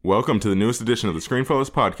Welcome to the newest edition of the Screenfellows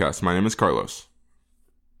podcast. My name is Carlos.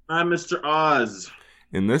 I'm Mr. Oz.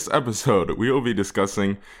 In this episode, we will be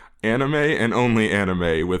discussing anime and only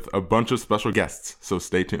anime with a bunch of special guests, so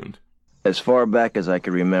stay tuned. As far back as I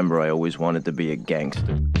can remember, I always wanted to be a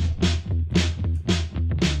gangster.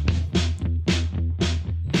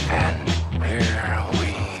 And here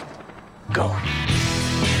we go.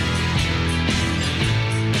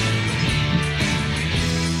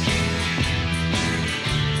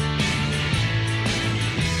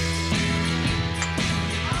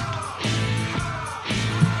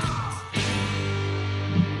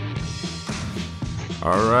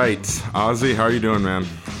 All right, Ozzy, how are you doing, man?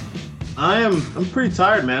 I'm pretty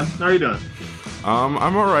tired, man. How are you doing?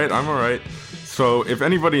 I'm all right. So if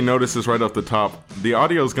anybody notices right off the top, the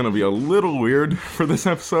audio is going to be a little weird for this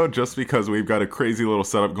episode just because we've got a crazy little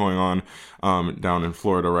setup going on down in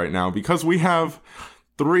Florida right now because we have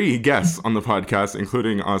 3 guests on the podcast,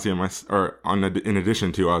 including Ozzy and in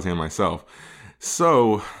addition to Ozzy and myself.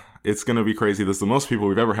 So it's going to be crazy. This is the most people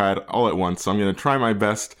we've ever had all at once. So I'm going to try my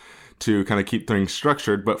best to kind of keep things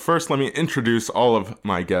structured. But first, let me introduce all of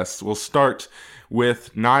my guests. We'll start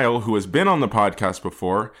with Niall, who has been on the podcast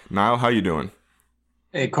before. Niall, how you doing?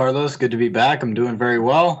 Hey, Carlos. Good to be back. I'm doing very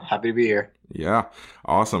well. Happy to be here. Yeah,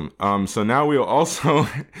 awesome. So now we also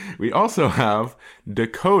have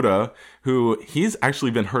Dakota, who he's actually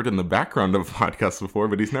been heard in the background of podcasts before,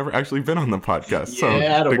 but he's never actually been on the podcast.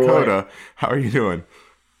 Yeah, so Dakota, how are you doing?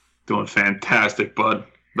 Doing fantastic, bud.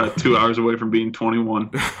 About 2 hours away from being 21.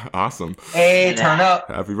 Awesome. Hey, turn up.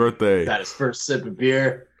 Happy birthday. Got his first sip of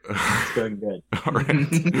beer. It's going good. All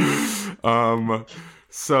right.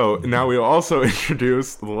 So now we'll also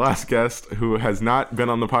introduce the last guest who has not been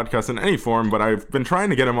on the podcast in any form, but I've been trying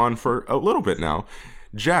to get him on for a little bit now.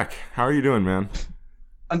 Jack, how are you doing, man?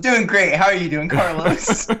 I'm doing great. How are you doing,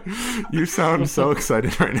 Carlos? You sound so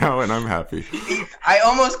excited right now, and I'm happy. I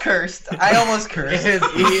almost cursed.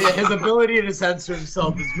 His ability to censor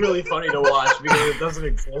himself is really funny to watch because it doesn't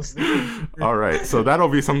exist. All right, so that'll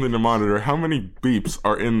be something to monitor. How many beeps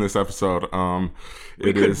are in this episode?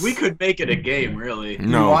 We could make it a game, really.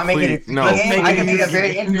 No, I can make a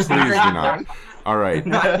very interesting please do game. not. All right.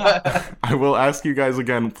 I will ask you guys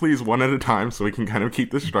again, please, one at a time so we can kind of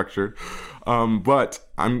keep this structured. But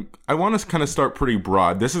I want to kind of start pretty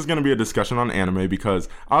broad. This is going to be a discussion on anime because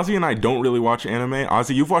Ozzy and I don't really watch anime.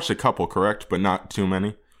 Ozzy, you've watched a couple, correct? But not too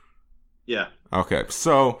many? Yeah. Okay.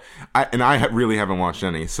 So, I really haven't watched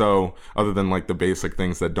any. So, other than like the basic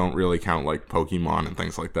things that don't really count, like Pokemon and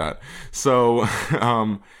things like that. So,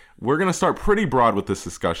 we're going to start pretty broad with this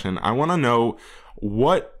discussion. I want to know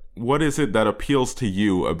what is it that appeals to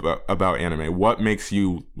you about anime? What makes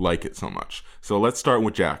you like it so much? So let's start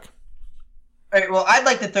with Jack. All right, well, I'd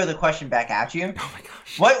like to throw the question back at you. Oh my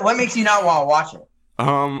gosh. What makes you not want to watch it?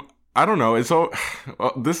 I don't know.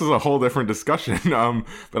 This is a whole different discussion.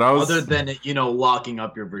 But I was Other than locking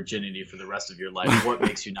up your virginity for the rest of your life, what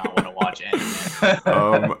makes you not want to watch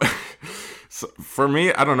anime? So for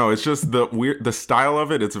me, I don't know. It's just the style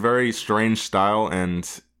of it. It's a very strange style, and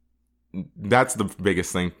that's the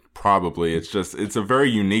biggest thing. Probably, it's a very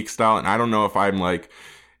unique style, and I don't know if I'm like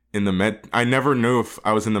I never knew if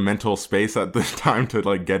I was in the mental space at this time to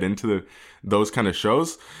like get into those kind of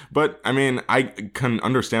shows. But I mean, I can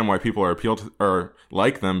understand why people are appealed to, or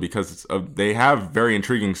like them because they have very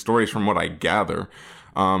intriguing stories from what I gather.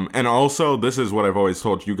 And also, this is what I've always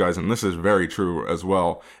told you guys, and this is very true as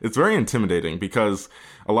well. It's very intimidating because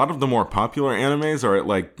a lot of the more popular animes are at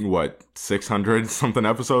like 600 something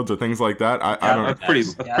episodes or things like that. I don't know.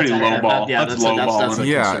 That's pretty low ball. That's low ball.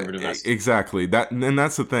 Yeah, exactly.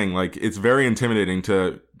 That's the thing. Like, it's very intimidating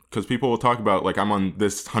because people will talk about like I'm on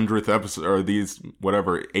this 100th episode or these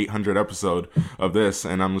 800 episode of this,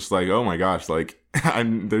 and I'm just like, oh my gosh, like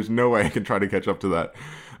there's no way I can try to catch up to that.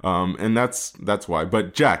 And that's why.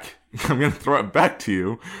 But Jack, I'm gonna throw it back to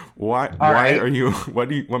you. Why are you?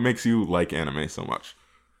 What makes you like anime so much?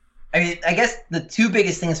 I mean, I guess the 2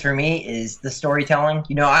 biggest things for me is the storytelling.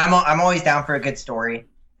 I'm always down for a good story,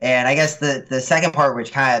 and I guess the second part,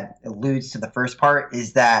 which kind of alludes to the first part,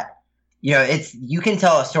 is that you can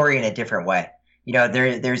tell a story in a different way.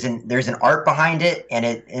 There's an art behind it, and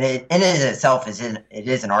it in itself is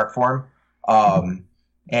an art form.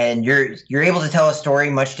 And you're able to tell a story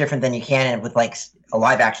much different than you can with like a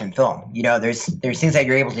live action film. There's things that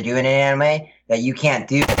you're able to do in an anime that you can't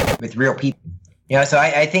do with real people. So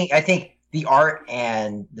I think the art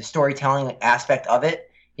and the storytelling aspect of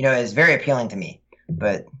it, is very appealing to me.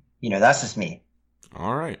 But that's just me.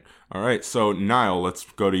 All right. So Niall, let's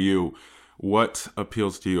go to you. What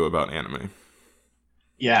appeals to you about anime?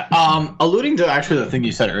 Yeah. Alluding to actually the thing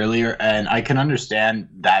you said earlier, and I can understand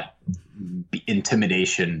that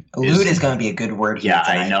intimidation. Elude is going to be a good word here Yeah,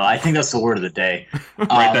 tonight. I know. I think that's the word of the day.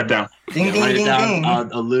 Write that down. Ding, ding, Write it ding, down.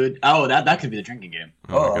 ding. Allude. Oh, that could be the drinking game.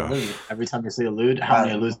 Oh, my Oh, gosh. elude. Every time you say allude, how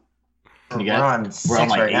many alludes can you We're get? on We're 6 on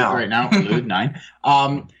like right 8 now. right now. Allude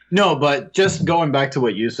 9. No, but just going back to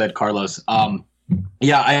what you said, Carlos.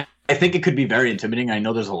 Yeah, I think it could be very intimidating. I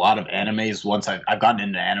know there's a lot of animes. Once I've gotten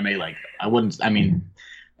into anime, like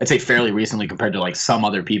I'd say fairly recently compared to like some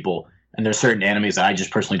other people. And there's certain animes that I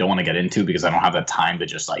just personally don't want to get into because I don't have the time to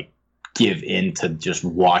just like give in to just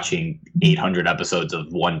watching 800 episodes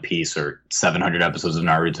of One Piece or 700 episodes of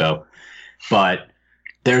Naruto. But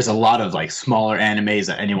there's a lot of like smaller animes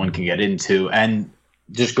that anyone can get into. And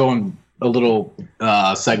just going a little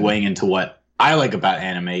segueing into what I like about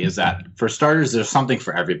anime is that for starters, there's something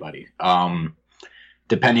for everybody.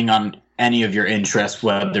 Depending on any of your interests,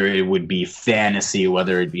 whether it would be fantasy,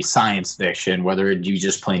 whether it be science fiction, whether it be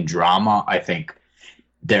just plain drama, I think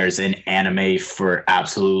there's an anime for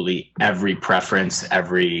absolutely every preference,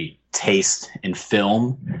 every taste in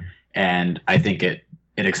film. And I think it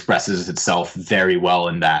expresses itself very well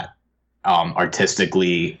in that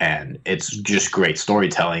artistically, and it's just great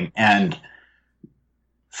storytelling. And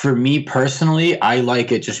for me personally, I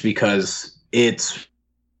like it just because it's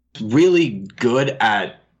really good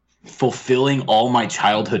at fulfilling all my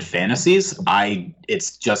childhood fantasies.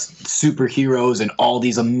 It's just superheroes and all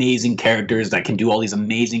these amazing characters that can do all these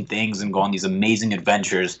amazing things and go on these amazing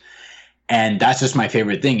adventures. And that's just my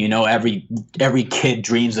favorite thing. You know, every kid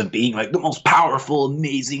dreams of being like the most powerful,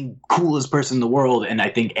 amazing, coolest person in the world. And I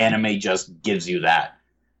think anime just gives you that.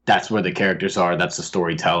 That's where the characters are. That's the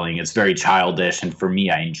storytelling. It's very childish. And for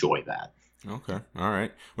me, I enjoy that. Okay. All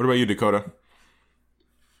right. What about you, Dakota?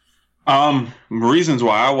 Reasons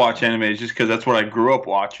why I watch anime is just because that's what I grew up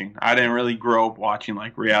watching. I didn't really grow up watching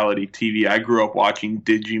like reality TV. I grew up watching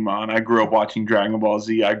Digimon. I grew up watching Dragon Ball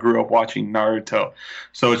Z. I grew up watching Naruto.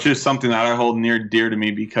 So it's just something that I hold near and dear to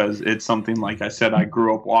me because it's something, like I said, I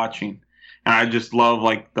grew up watching. And I just love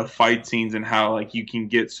like the fight scenes and how like you can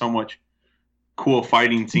get so much cool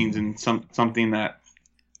fighting scenes and something that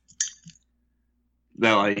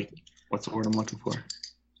like, what's the word I'm looking for?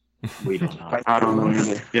 We don't know. I don't know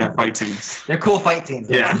either. Yeah, fight scenes. They're cool fight scenes.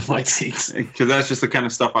 Yeah, Fight scenes. because that's just the kind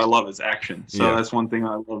of stuff I love is action. So Yeah. that's one thing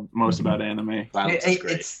I love most about anime. Violence is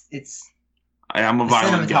great. It's I'm a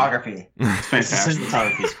violent guy. cinematography. It's fantastic.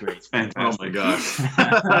 Cinematography is great. It's fantastic. Oh my gosh.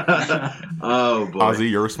 Oh boy.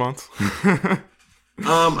 Ozzy, your response?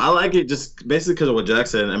 I like it just basically because of what Jack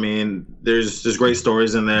said. I mean, there's great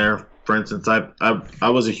stories in there. For instance, I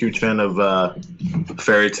was a huge fan of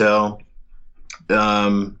Fairy Tale.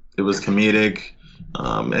 It was comedic.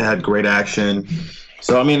 It had great action.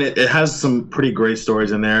 So I mean, it has some pretty great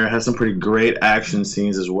stories in there. It has some pretty great action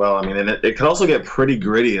scenes as well. I mean, and it could also get pretty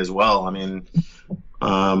gritty as well. I mean,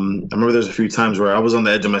 I remember there's a few times where I was on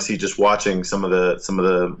the edge of my seat just watching some of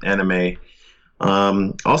the anime.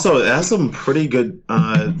 Also, it has some pretty good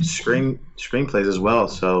screenplays as well.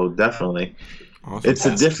 So definitely, Awesome. it's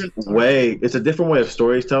a different way. It's a different way of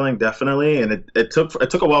storytelling, definitely. And it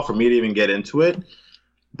took a while for me to even get into it.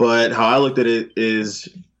 But how I looked at it is,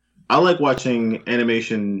 I like watching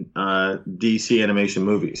animation, DC animation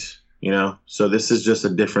movies. You know, so this is just a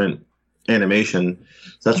different animation.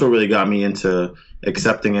 So that's what really got me into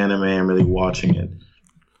accepting anime and really watching it.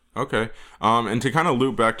 Okay. And to kind of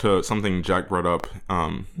loop back to something Jack brought up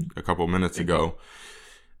a couple minutes ago,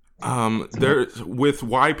 there's with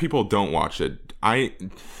why people don't watch it.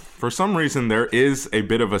 For some reason, there is a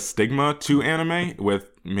bit of a stigma to anime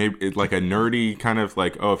with maybe like a nerdy kind of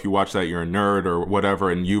like, oh, if you watch that, you're a nerd or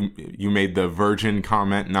whatever. And you made the virgin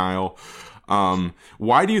comment, Niall.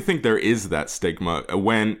 Why do you think there is that stigma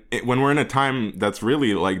when we're in a time that's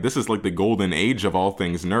really like, this is like the golden age of all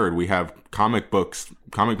things nerd? We have comic book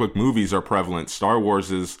movies are prevalent. Star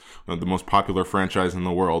Wars is the most popular franchise in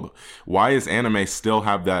the world. Why is anime still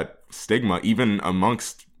have that stigma even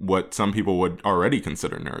amongst what some people would already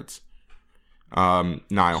consider nerds?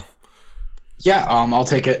 Niall. Yeah, I'll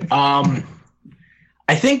take it. I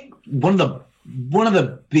think one of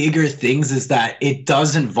the bigger things is that it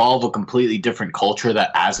does involve a completely different culture that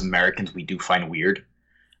as Americans we do find weird.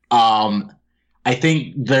 I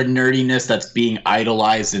think the nerdiness that's being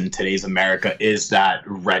idolized in today's America is that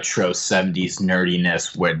retro 70s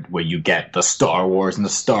nerdiness where you get the Star Wars and the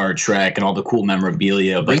Star Trek and all the cool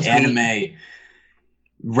memorabilia. But anime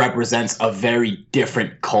represents a very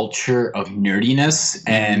different culture of nerdiness,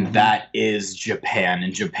 and that is Japan.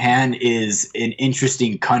 And Japan is an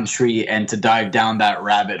interesting country, and to dive down that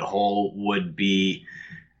rabbit hole would be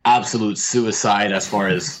absolute suicide as far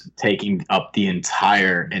as taking up the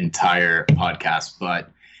entire podcast. But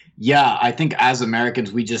yeah, I think as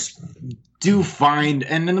Americans, we just do find,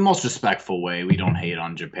 and in the most respectful way, we don't hate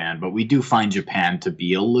on Japan, but we do find Japan to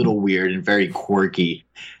be a little weird and very quirky.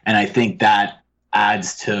 And I think that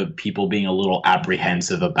adds to people being a little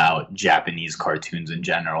apprehensive about Japanese cartoons in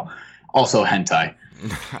general. Also hentai.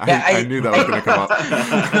 I knew that was going to come up.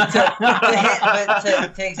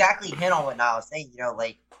 to exactly hit on what Niall was saying,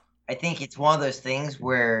 like, I think it's one of those things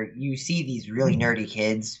where you see these really nerdy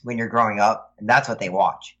kids when you're growing up, and that's what they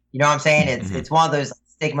watch. You know what I'm saying? It's one of those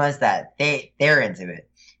stigmas that they're into it.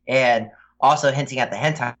 And also hinting at the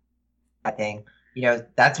hentai thing,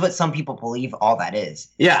 that's what some people believe all that is.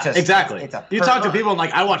 Yeah, exactly. You talk to people and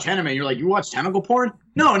like, I watch anime, and you're like, you watch tentacle porn?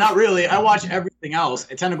 No, not really. I watch everything else.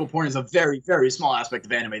 And tentacle porn is a very, very small aspect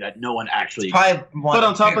of anime that no one actually. But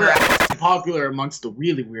on top of that, it's popular amongst the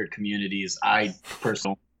really weird communities. I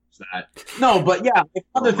personally that. No, but yeah, the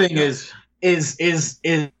other thing is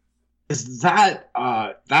that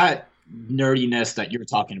that nerdiness that you're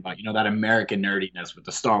talking about. That American nerdiness with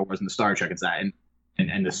the Star Wars and the Star Trek and that,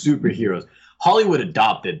 and the superheroes. Hollywood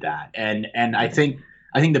adopted that, and I think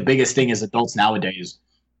the biggest thing is adults nowadays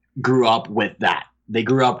grew up with that. They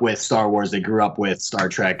grew up with Star Wars, they grew up with Star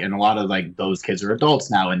Trek, and a lot of like those kids are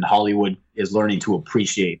adults now, and Hollywood is learning to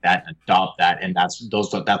appreciate that and adopt that, and that's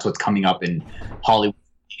what's coming up in Hollywood's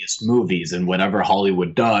biggest movies, and whatever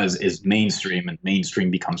Hollywood does is mainstream, and mainstream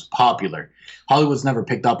becomes popular. Hollywood's never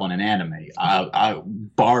picked up on an anime. I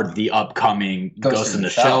barred the upcoming Ghost in the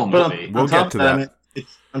Shell movie. We'll get to that.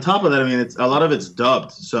 On top of that, it's a lot of it's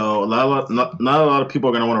dubbed, so not a lot of people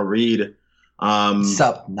are going to want to read.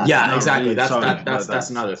 Exactly. That's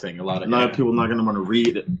another thing. A lot of people are not going to want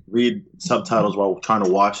to read subtitles while trying to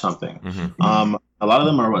watch something. Mm-hmm. A lot of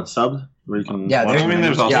them are subbed. Where you can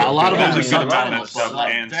there's also a lot of them are subtitles.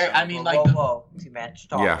 Whoa, too much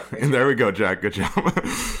talk. Yeah, and there we go, Jack. Good job.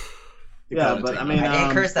 Yeah, but I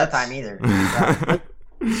didn't curse that time either. I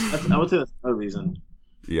would say that's another reason.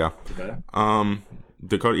 Yeah.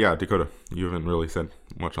 Dakota, you haven't really said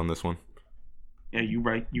much on this one. Yeah, you're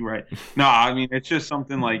right. No, it's just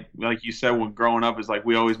something like you said, when growing up is like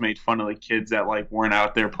we always made fun of the kids that like weren't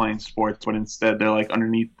out there playing sports, but instead they're like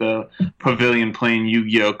underneath the pavilion playing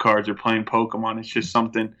Yu-Gi-Oh cards or playing Pokemon. It's just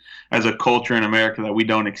something as a culture in America that we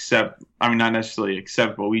don't accept. Not necessarily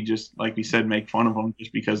accept, but we just, like we said, make fun of them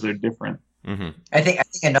just because they're different. Mm-hmm. I think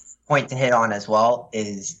another point to hit on as well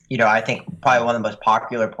is, I think probably one of the most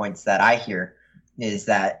popular points that I hear is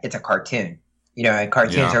that it's a cartoon. And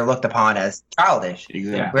cartoons are looked upon as childish.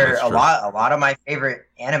 Exactly. Where a lot of my favorite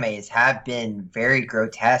animes have been very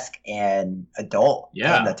grotesque and adult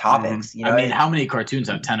in the topics. Mm-hmm. How many cartoons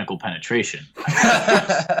have tentacle penetration?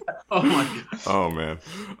 Oh my god. Oh man.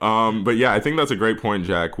 But yeah, I think that's a great point,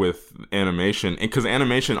 Jack, with animation, because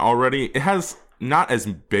animation already it has not as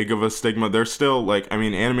big of a stigma. There's still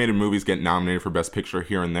animated movies get nominated for Best Picture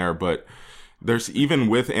here and there, but there's even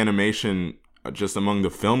with animation. Just among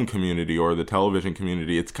the film community or the television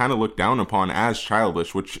community, it's kind of looked down upon as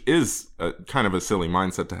childish, which is kind of a silly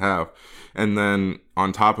mindset to have. And then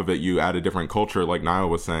on top of it, you add a different culture, like Niall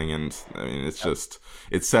was saying, and it's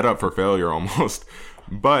it's set up for failure almost.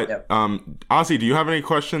 But Ozzy, do you have any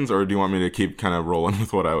questions, or do you want me to keep kind of rolling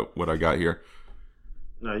with what I got here?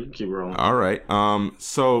 No, you can keep rolling. All right.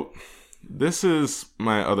 So this is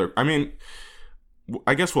my other.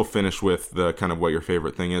 I guess we'll finish with the kind of what your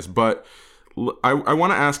favorite thing is, but. I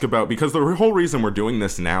want to ask about, because the whole reason we're doing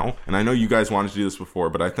this now, and I know you guys wanted to do this before,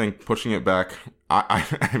 but I think pushing it back, I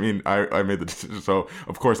made the decision, so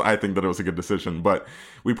of course I think that it was a good decision, but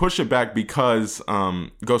we pushed it back because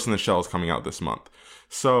Ghost in the Shell is coming out this month.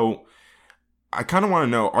 So I kind of want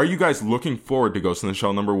to know, are you guys looking forward to Ghost in the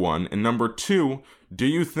Shell, number one? And number two, do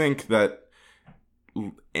you think that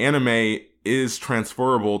anime is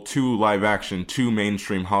transferable to live action, to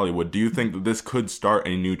mainstream Hollywood? Do you think that this could start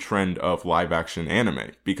a new trend of live action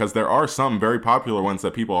anime? Because there are some very popular ones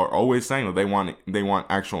that people are always saying that they want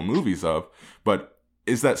actual movies of, but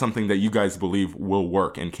is that something that you guys believe will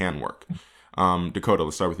work and can work? Dakota,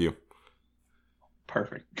 let's start with you.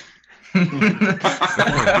 Perfect. We're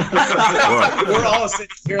all sitting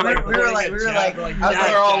here I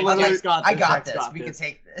got this. We can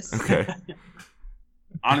take this. Okay.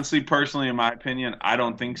 Honestly, personally, in my opinion, I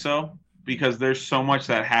don't think so, because there's so much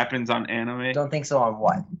that happens on anime. Don't think so on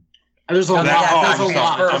what? There's a No, lot. that's There's a not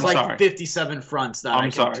lot. fair. There's I'm like sorry. 57 fronts that I'm I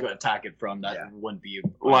can sorry. to attack it from. That Yeah. wouldn't be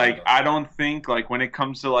Like, I don't think, like, when it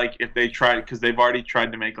comes to, like, if they tried, because they've already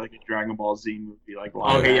tried to make, like, a Dragon Ball Z movie, like,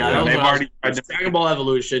 live Okay, yeah, action. that was They've what I was- already tried to Dragon Ball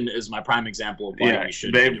Evolution is my prime example of why yeah, we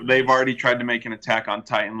should. they've already tried to make an Attack on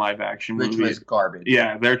Titan live action Which movie. was garbage.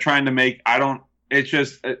 Yeah, they're trying to make. It's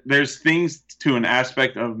just there's things to an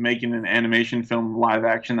aspect of making an animation film live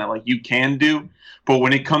action that like you can do, but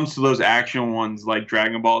when it comes to those action ones like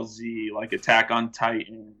Dragon Ball Z, like Attack on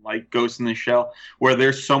Titan, like Ghost in the Shell, where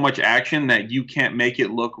there's so much action that you can't make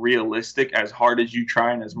it look realistic as hard as you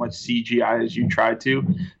try and as much CGI as you try to,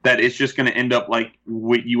 that it's just going to end up like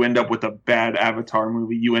you end up with a bad Avatar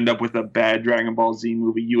movie, you end up with a bad Dragon Ball Z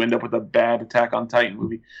movie, you end up with a bad Attack on Titan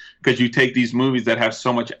movie, because you take these movies that have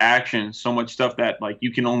so much action, so much stuff that like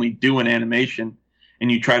you can only do in animation,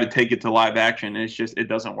 and you try to take it to live action, and it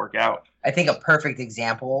doesn't work out. I think a perfect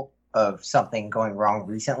example of something going wrong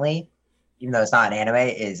recently, even though it's not an anime,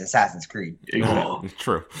 is Assassin's Creed.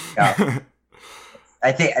 True. Yeah.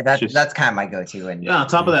 I think Just- that's kind of my go-to. And Yeah. On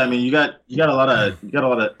top of that, I mean, you got a lot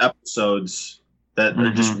of episodes that are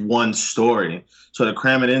just one story. So to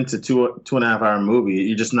cram it into 2.5 hour movie,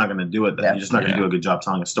 you're just not going to do it. Then Yeah. you're just not going to do a good job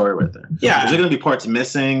telling a story right there. Yeah. There's going to be parts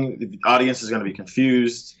missing. The audience is going to be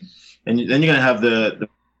confused, and then you're going to have the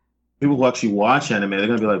people who actually watch anime. They're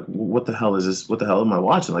going to be like, "What the hell is this? What the hell am I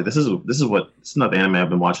watching? Like this is not the anime I've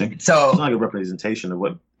been watching. It's so not like a representation of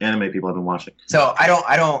what anime people have been watching."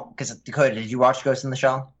 I don't because Dakota, did you watch Ghost in the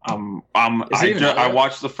Shell? I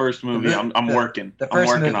watched the first movie. I'm working. The I'm first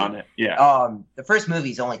working movie. on it. Yeah. The first movie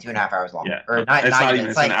is only 2.5 hours long. Yeah. Or not, It's not even. It's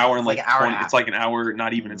It's like an hour and it's like an hour and 20. a half. It's like an hour.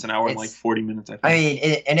 Not even. It's an hour and like It's- 40 minutes. I think. I mean,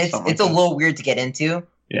 it's Something it's like a that. little weird to get into. You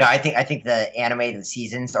Yeah. know, I think the animated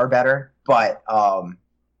seasons are better, but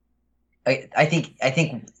I think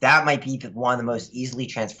that might be one of the most easily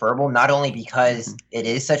transferable. Not only because it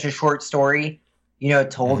is such a short story, you know,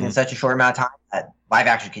 told in such a short amount of time that live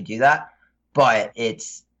action could do that, but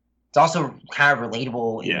it's also kind of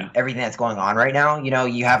relatable in everything that's going on right now. You know,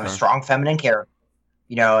 you have a strong feminine character,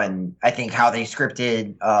 you know, and I think how they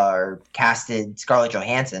scripted or casted Scarlett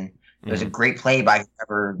Johansson. It was a great play by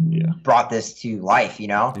whoever brought this to life, you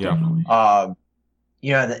know? Yeah.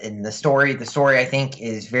 You know, in the story I think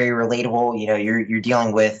is very relatable. You know, you're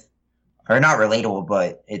dealing with, or not relatable,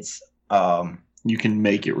 but it's You can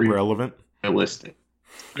make it Relevant. realistic.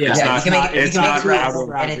 Yeah, yeah, not- you can make it, it's you can not make it out real, of-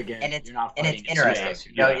 and it's You're not and it's fighting against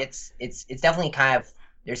interesting. it. You know, Yeah. it's definitely kind of,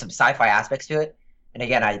 there's some sci-fi aspects to it. And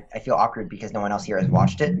again, I feel awkward because no one else here has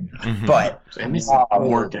watched it, but I'm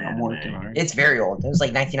working on it. it's very old. It was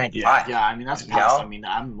like 1995. Yeah, I mean that's You past. know? I mean,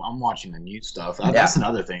 I'm watching the new stuff. Yeah. That's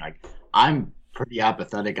another thing. Like, I'm pretty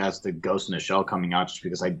apathetic as to Ghost in the Shell coming out just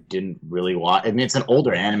because I didn't really watch. I mean, it's an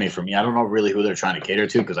older anime for me. I don't know really who they're trying to cater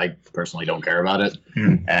to because I personally don't care about it.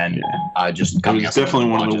 And just coming It's out definitely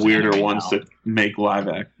one of the watches weirder anime ones now. to make live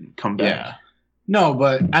act come back. Yeah. No,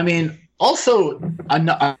 but I mean, also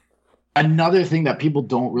another thing that people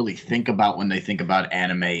don't really think about when they think about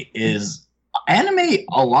anime is anime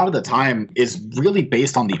a lot of the time is really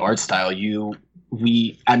based on the art style.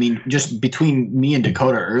 I mean, just between me and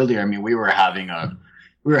Dakota earlier, I mean, we were having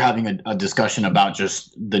a discussion about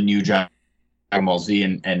just the new Dragon Ball Z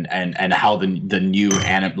and how the new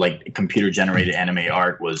computer generated anime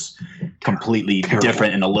art was completely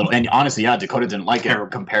different and a little, and honestly, yeah, Dakota didn't like it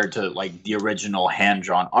compared to like the original hand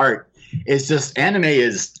drawn art. It's just anime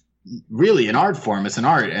is really an art form. It's an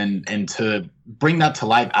art, and to bring that to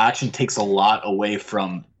live action takes a lot away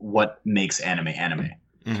from what makes anime.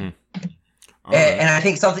 And I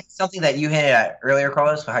think something that you hinted at earlier,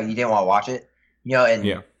 Carlos, how you didn't want to watch it, you know,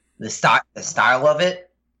 and the style of it,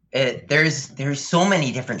 there's so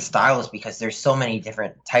many different styles because there's so many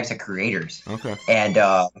different types of creators. Okay. And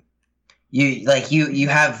you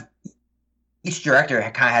have each director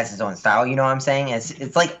kind of has his own style. You know what I'm saying?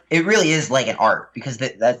 It's like it really is like an art because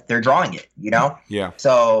that they're drawing it. You know? Yeah.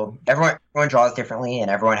 So everyone draws differently,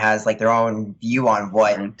 and everyone has like their own view on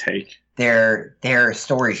what take their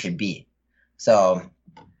story should be. So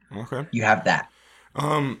Okay. you have that.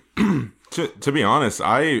 To be honest,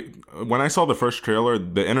 when I saw the first trailer,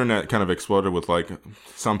 the internet kind of exploded with like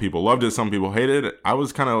some people loved it, some people hated it. I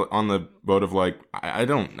was kind of on the boat of like I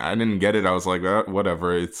didn't get it. I was like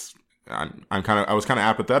whatever. I was kind of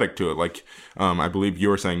apathetic to it. Like I believe you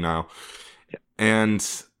were saying now, and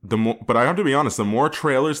but I have to be honest. The more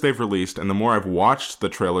trailers they've released, and the more I've watched the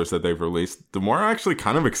trailers that they've released, the more I'm actually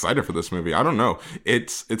kind of excited for this movie. I don't know.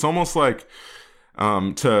 It's almost like.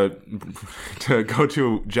 To go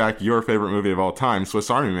to Jack, your favorite movie of all time,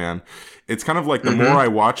 Swiss Army Man. It's kind of like the more I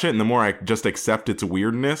watch it and the more I just accept its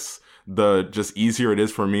weirdness, the just easier it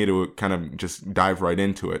is for me to kind of just dive right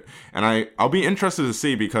into it. And I'll be interested to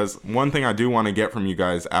see, because one thing I do want to get from you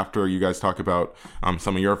guys after you guys talk about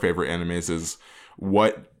some of your favorite animes is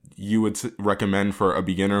what you would recommend for a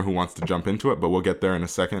beginner who wants to jump into it, but we'll get there in a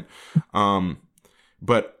second.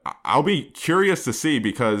 But I'll be curious to see,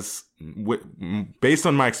 because based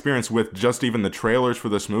on my experience with just even the trailers for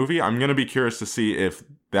this movie, I'm going to be curious to see if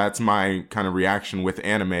that's my kind of reaction with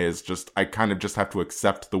anime, is just I kind of just have to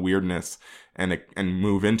accept the weirdness and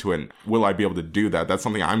move into it. Will I be able to do that? That's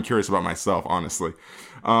something I'm curious about myself, honestly.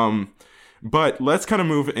 But let's kind of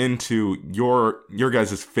move into your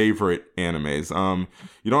guys' favorite animes.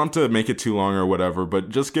 You don't have to make it too long or whatever, but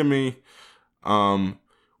just give me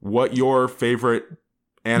what your favorite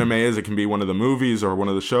anime is. It can be one of the movies or one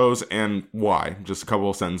of the shows, and why. Just a couple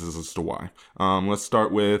of sentences as to why. Let's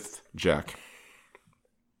start with Jack.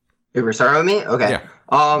 You were starting with me? Okay. Yeah.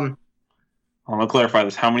 I'm gonna clarify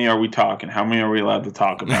this. How many are we talking? How many are we allowed to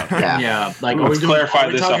talk about? Yeah. Like, let's clarify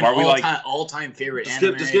this up. Are we like all-time favorite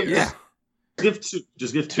anime? Give two.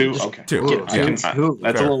 Just give two. two. Okay. Two. Ooh, Yeah.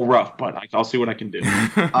 That's a little rough, but I, will see what I can do.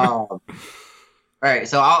 All right,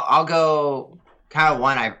 so I'll go kind of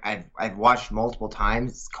one I've watched multiple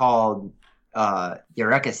times. It's called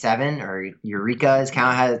Eureka 7, or Eureka is kind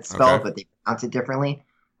of how it's spelled, Okay. but they pronounce it differently.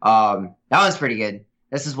 That one's pretty good.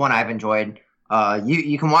 This is one I've enjoyed.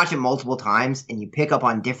 You can watch it multiple times, and you pick up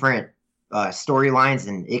on different storylines,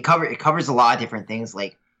 and it covers a lot of different things,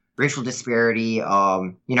 like racial disparity.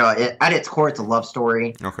 At its core, it's a love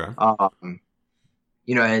story. Okay.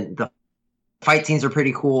 And the fight scenes are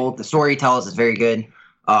pretty cool. The story tells is very good.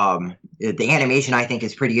 The animation, I think,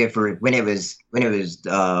 is pretty good for when it was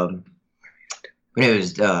previewed,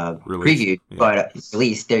 Yeah. but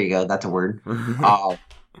released. There you go. That's a word.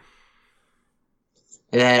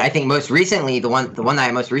 And then I think most recently, the one that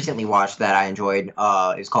I most recently watched that I enjoyed,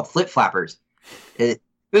 is called Flip Flappers. It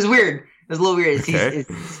was weird. It was a little weird.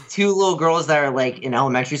 It's two little girls that are like in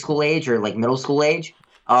elementary school age or like middle school age,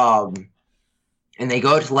 and they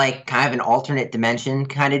go to like kind of an alternate dimension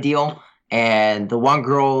kind of deal. And the one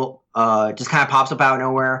girl just kind of pops up out of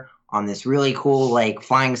nowhere on this really cool like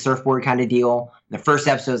flying surfboard kind of deal. The first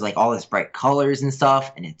episode is like all this bright colors and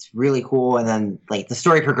stuff, and it's really cool. And then like the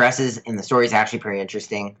story progresses, and the story is actually pretty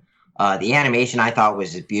interesting. The animation I thought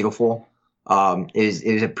was just beautiful. It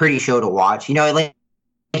was a pretty show to watch. Like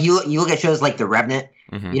you look at shows like The Revenant,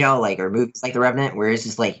 Mm-hmm. or movies like The Revenant, where it's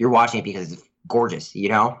just like you're watching it because it's gorgeous.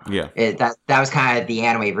 Yeah. That was kind of the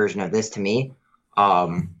anime version of this to me.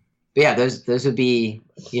 But yeah, those would be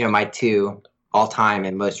my two all time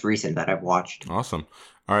and most recent that I've watched. Awesome.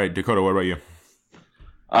 All right, Dakota, what about you?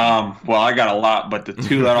 Well, I got a lot, but the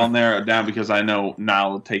two that I'll narrow down, because I know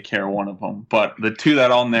Niall will take care of one of them. But the two that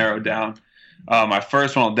I'll narrow down, my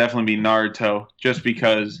first one will definitely be Naruto, just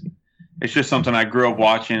because it's just something I grew up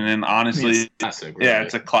watching, and honestly, It's classic, really. yeah,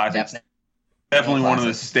 it's a classic. Definitely one of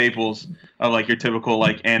the staples of like your typical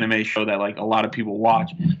like anime show that like a lot of people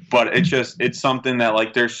watch. But it's something that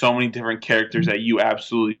like there's so many different characters that you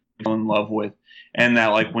absolutely fall in love with, and that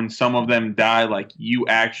like when some of them die, like you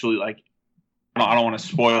actually like. I don't want to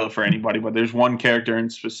spoil it for anybody, but there's one character in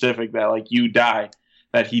specific that like he dies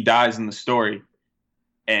in the story,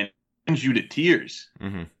 and it brings you to tears.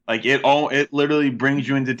 Mm-hmm. Like it literally brings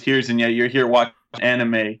you into tears, and yet you're here watching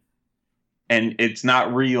anime, and it's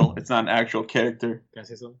not real. It's not an actual character. Can I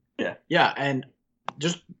say something? Yeah. Yeah, and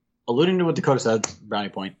just alluding to what Dakota said, brownie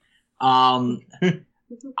point.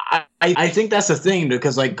 I think that's the thing,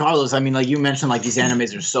 because like Carlos, I mean, like you mentioned, like these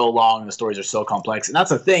animes are so long and the stories are so complex, and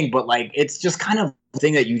that's a thing. But like, it's just kind of a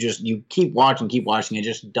thing that you keep watching, it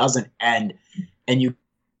just doesn't end, and you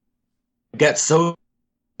get so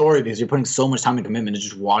story because you're putting so much time and commitment into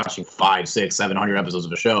just watching 500, 600, 700 episodes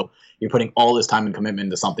of a show. You're putting all this time and commitment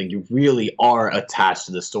into something. You really are attached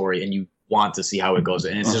to the story, and you want to see how it goes.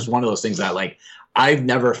 And it's just one of those things that like I've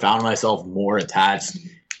never found myself more attached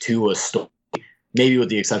to a story. Maybe with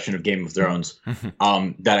the exception of Game of Thrones,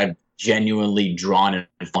 that I've genuinely drawn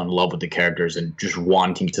and fallen in love with the characters and just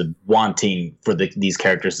wanting for these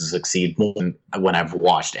characters to succeed more than when I've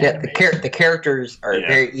watched anime. The characters are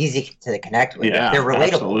very easy to connect with. Yeah, they're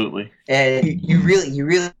relatable. Absolutely. And you really,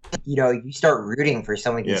 you start rooting for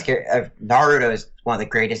some of these characters. Naruto is one of the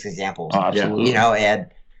greatest examples. Oh, absolutely.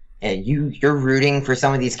 And you're rooting for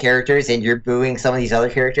some of these characters, and you're booing some of these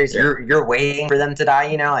other characters. You're waiting for them to die,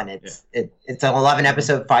 and it's an 11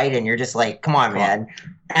 episode fight, and you're just like, come on, man,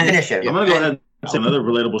 finish it. I'm gonna go ahead and say another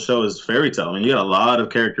relatable show is Fairy Tail. I mean, you got a lot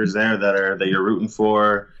of characters there that you're rooting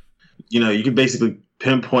for. You could basically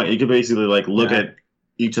pinpoint. You could basically like look at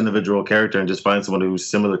each individual character and just find someone who's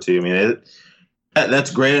similar to you. I mean,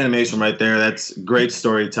 That's great animation right there. That's great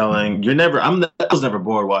storytelling. I was never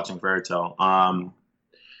bored watching Fairy Tail.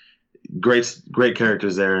 Great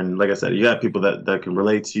characters there, and like I said, you got people that can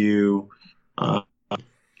relate to you.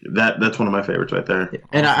 That's one of my favorites right there.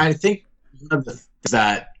 And I think one of the things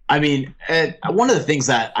that one of the things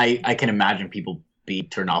that I can imagine people be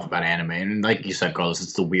turned off about anime, and like you said, Carlos,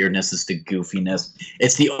 it's the weirdness, it's the goofiness,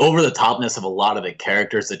 it's the over the topness of a lot of the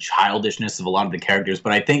characters, the childishness of a lot of the characters.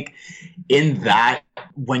 But I think in that,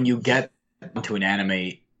 when you get into an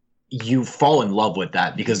anime, you fall in love with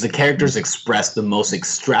that because the characters express the most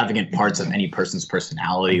extravagant parts of any person's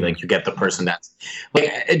personality. Like you get the person that's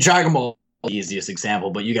like Dragon Ball, the easiest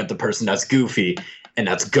example, but you get the person that's goofy, and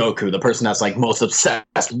that's Goku, the person that's like most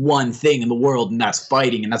obsessed one thing in the world, and that's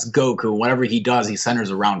fighting, and that's Goku. Whatever he does, he centers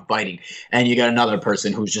around fighting. And you got another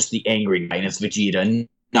person who's just the angry guy, and it's Vegeta, and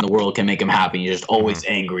none in the world can make him happy. You're just always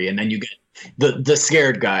angry. And then you get the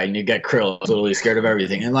scared guy, and you get Krill, totally scared of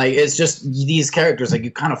everything. And like it's just these characters, like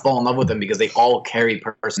you kind of fall in love with them because they all carry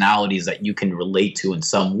personalities that you can relate to in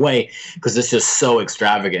some way because it's just so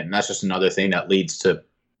extravagant. And that's just another thing that leads to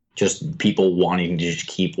just people wanting to just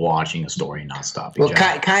keep watching a story and not stop. Well,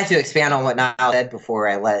 kind of to expand on what Niall said before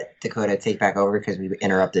I let Dakota take back over because we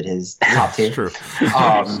interrupted his top two. True.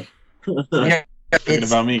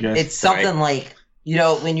 It's about me, guys. It's something like,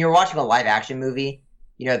 when you're watching a live action movie,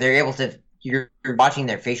 they're able to, you're watching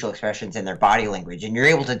their facial expressions and their body language, and you're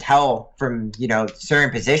able to tell from,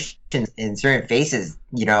 certain positions in certain faces,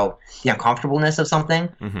 the uncomfortableness of something.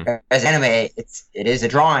 Mm-hmm. As anime, it is a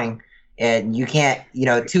drawing. And you can't,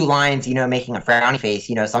 2 lines, making a frowny face,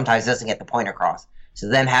 sometimes doesn't get the point across. So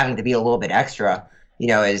them having to be a little bit extra,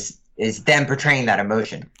 is them portraying that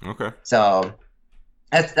emotion. Okay. So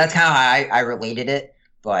that's kind of how I related it.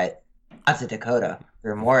 But that's a Dakota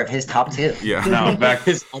for more of his top 2. Yeah. Now back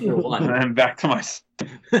His other one. and back to my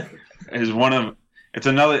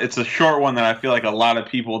it's a short one that I feel like a lot of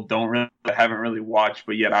people haven't really watched,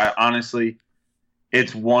 but yet I honestly.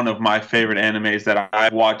 It's one of my favorite animes that I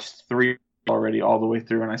watched 3 already all the way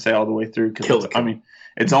through, and I say all the way through because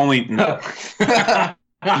it's only no.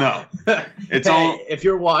 No, it's if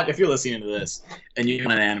you're listening to this and you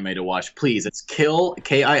want an anime to watch, please, it's Kill,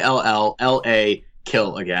 KILLLA,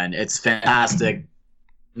 Kill again. It's fantastic.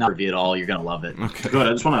 Not review it all. You're gonna love it. Okay. Good.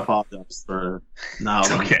 I just want to apologize for now.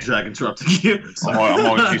 Okay. Drag interrupting you. I'm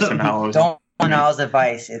always used to now. Don't follow Niall's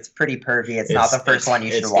advice. It's pretty pervy. It's not the first one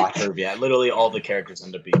you should watch. Pervy. Yeah, literally all the characters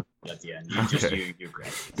end up being at the end. You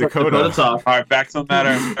great. Dakota. Talk. All right, back to the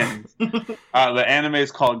matter. The anime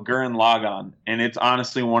is called Gurren Lagann, and it's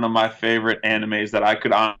honestly one of my favorite animes that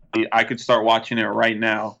I could start watching it right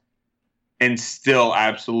now, and still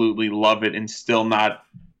absolutely love it, and still not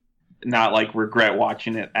like regret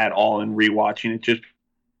watching it at all and rewatching it just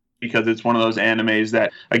because it's one of those animes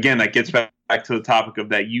that, again, that gets back to the topic of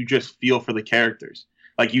that you just feel for the characters.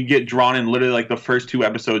 Like you get drawn in literally like the first 2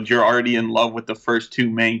 episodes, you're already in love with the first 2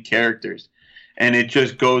 main characters. And it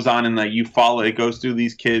just goes on and like you follow, it goes through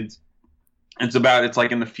these kids. It's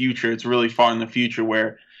like in the future, it's really far in the future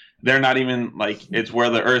where they're not even like, it's where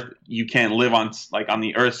the earth, you can't live on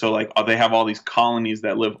the earth. So like they have all these colonies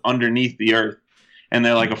that live underneath the earth. And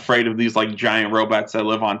they're like afraid of these like giant robots that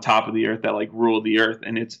live on top of the earth that like rule the earth.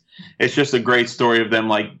 And it's just a great story of them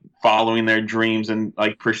like following their dreams and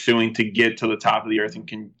like pursuing to get to the top of the earth and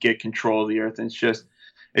can get control of the earth. And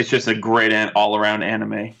it's just a great all around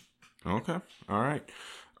anime. Okay. All right.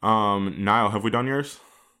 Niall, have we done yours?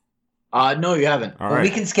 No, you haven't. All right. We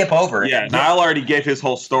can skip over it. Yeah, Niall already gave his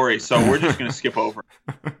whole story, so we're just gonna skip over.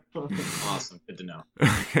 Awesome. Good to know.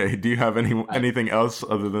 Okay. Do you have anything else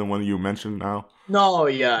other than one you mentioned now? No,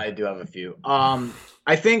 yeah, I do have a few.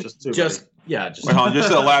 I think just Wait, hold on, just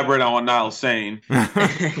to elaborate on what Niall's saying.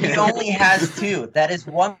 He only has 2. That is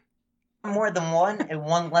one more than 1 and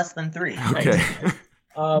 1 less than 3. Okay.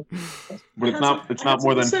 But it's not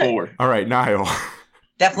more than 4. All right, Niall.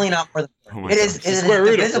 Definitely not more than 4. Oh my It is Square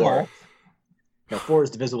root of divisible. 4. No, 4 is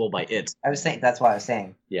divisible by it. That's what I was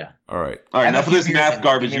saying. Yeah. All right. All right, I'm enough of this confused math and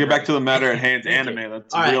garbage. Get remember. back to the matter at hand. Anime.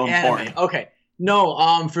 That's All right, real anime. important. Okay.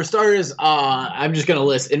 No, for starters, I'm just gonna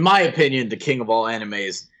list, in my opinion, the king of all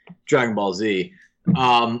animes, Dragon Ball Z.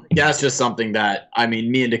 That's just something that, I mean,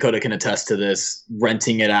 me and Dakota can attest to this,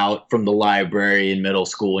 renting it out from the library in middle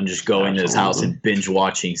school and just going to his house and binge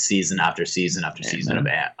watching season after season after season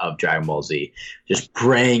of Dragon Ball Z, just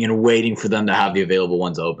praying and waiting for them to have the available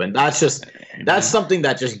ones open. That's something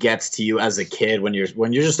that just gets to you as a kid when you're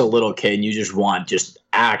just a little kid and you just want just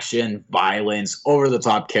action, violence, over the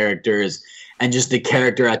top characters. And just the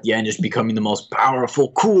character at the end just becoming the most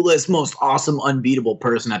powerful, coolest, most awesome, unbeatable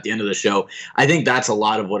person at the end of the show. I think that's a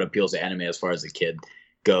lot of what appeals to anime as far as a kid.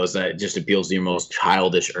 goes that just appeals to your most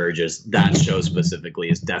childish urges, that show specifically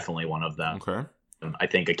is definitely one of them. Okay. I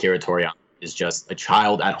think Akira Toriyama is just a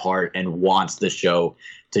child at heart and wants the show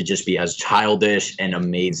to just be as childish and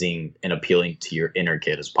amazing and appealing to your inner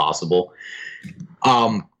kid as possible.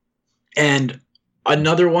 And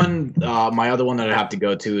another one, my other one that I have to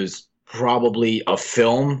go to is probably a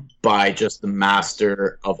film by just the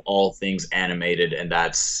master of all things animated, and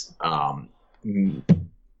that's the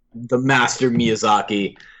master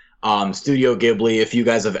Miyazaki. Studio Ghibli, if you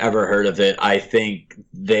guys have ever heard of it, I think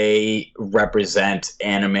they represent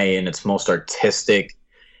anime in its most artistic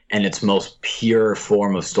and its most pure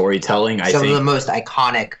form of storytelling. Some of the most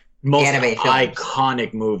iconic anime films.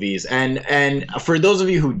 Iconic movies. And for those of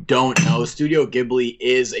you who don't know, Studio Ghibli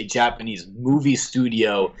is a Japanese movie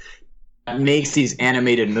studio that makes these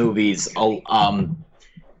animated movies. A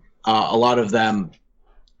lot of them,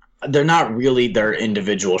 they're not really their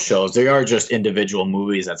individual shows. They are just individual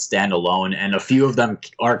movies that stand alone, and a few of them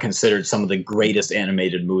are considered some of the greatest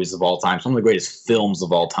animated movies of all time, some of the greatest films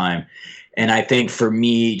of all time. And I think for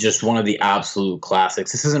me, just one of the absolute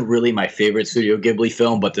classics. This isn't really my favorite Studio Ghibli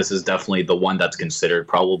film, but this is definitely the one that's considered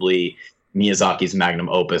probably Miyazaki's magnum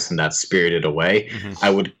opus, and that's Spirited Away. Mm-hmm.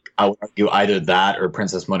 I would argue either that or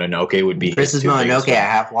Princess Mononoke would be Princess Mononoke. I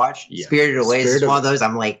have watched. Yeah. Spirited Away is one of those.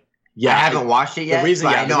 I'm like, yeah, I haven't watched it yet.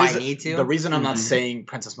 But I know I need to. The reason I'm not saying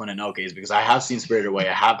Princess Mononoke is because I have seen Spirited Away.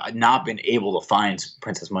 I have not been able to find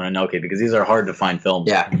Princess Mononoke because these are hard to find films.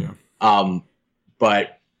 Yeah.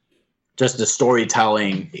 But just the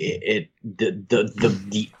storytelling,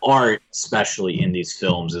 the art, especially in these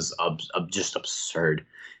films, is just absurd.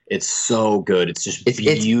 It's so good. It's just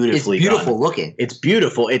beautifully it's beautiful done. looking. It's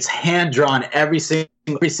beautiful. It's hand drawn. Every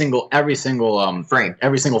single frame.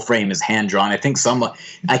 Every single frame is hand drawn. I think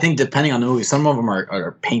depending on the movie, some of them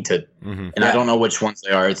are painted, and I don't know which ones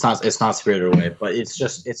they are. It's not Spirited Away, but it's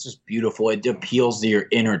just beautiful. It appeals to your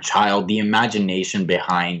inner child. The imagination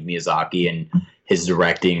behind Miyazaki and his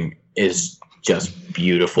directing is just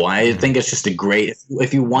beautiful. I think it's just a great.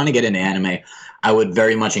 If you want to get into anime, I would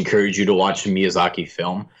very much encourage you to watch a Miyazaki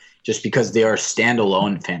film, just because they are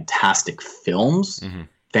standalone, fantastic films,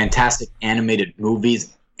 fantastic animated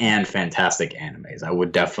movies, and fantastic animes. I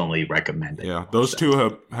would definitely recommend it. Yeah, those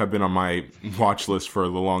two have been on my watch list for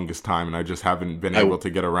the longest time, and I just haven't been able to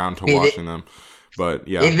get around to watching them. But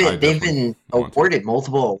yeah, they've been awarded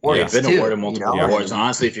multiple awards. Yeah, they've been awarded multiple awards. And and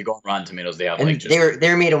honestly, if you go on Rotten Tomatoes, they have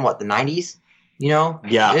they're made in what, the 90s? You know?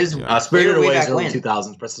 Yeah. Spirited Away is early when.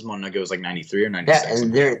 2000s. Princess Mononoke was like 93 or 96. Yeah,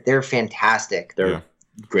 and they're fantastic. They're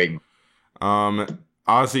great.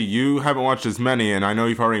 Ozzy, you haven't watched as many, and I know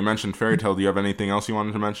you've already mentioned Fairy Tail. Do you have anything else you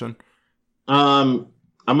wanted to mention? I'm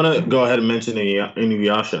gonna go ahead and mention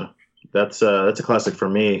Inuyasha. That's a classic for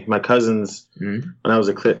me. My cousins, when I was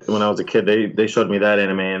a kid, they showed me that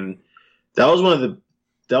anime, and that was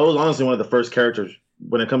honestly one of the first characters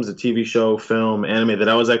when it comes to TV show, film, anime that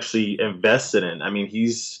I was actually invested in. I mean,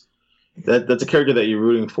 that's a character that you're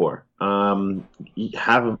rooting for.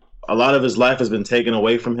 A lot of his life has been taken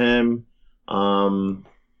away from him, and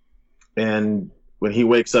when he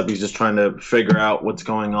wakes up, he's just trying to figure out what's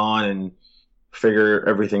going on and figure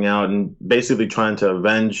everything out, and basically trying to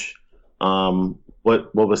avenge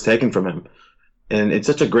what was taken from him. And it's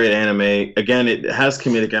such a great anime. Again, it has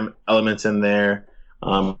comedic elements in there,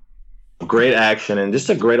 great action, and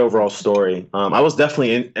just a great overall story. I was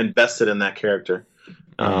definitely invested in that character.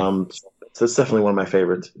 So it's definitely one of my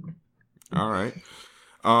favorites. All right.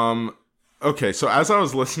 Okay, so as I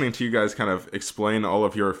was listening to you guys kind of explain all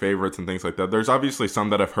of your favorites and things like that, there's obviously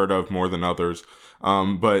some that I've heard of more than others,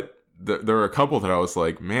 but there are a couple that I was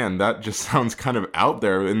like, man, that just sounds kind of out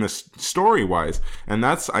there in this story-wise. And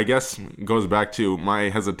that's, I guess, goes back to my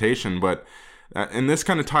hesitation, but and this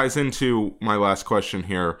kind of ties into my last question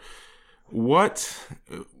here. What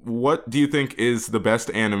do you think is the best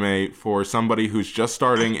anime for somebody who's just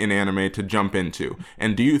starting in anime to jump into?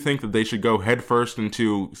 And do you think that they should go headfirst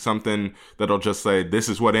into something that'll just say, this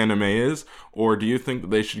is what anime is? Or do you think that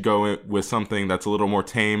they should go with something that's a little more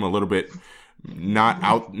tame, a little bit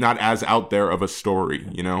not as out there of a story,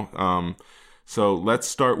 you know? So let's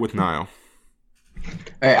start with Niall. All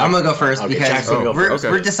right, I'm going to go first because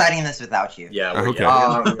we're deciding this without you. Yeah,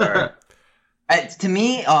 okay. To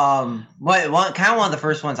me, one of the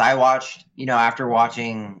first ones I watched, you know, after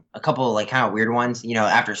watching a couple of like kind of weird ones, you know,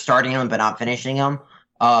 after starting them but not finishing them,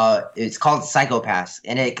 it's called Psycho-Pass,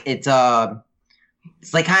 and it's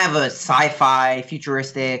like kind of a sci-fi,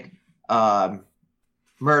 futuristic,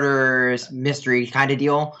 murderers mystery kind of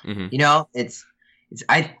deal. You know,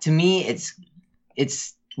 to me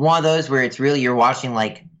it's one of those where it's really you're watching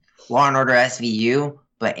like Law and Order SVU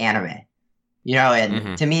but anime. You know,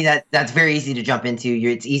 and to me that's very easy to jump into.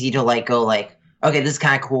 It's easy to like go like, okay, this is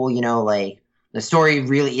kind of cool. You know, like the story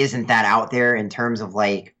really isn't that out there in terms of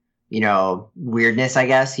like, you know, weirdness, I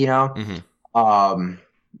guess. You know,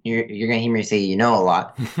 you're gonna hear me say you know a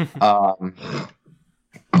lot,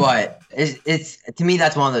 but it's to me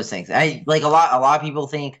that's one of those things. I like a lot of people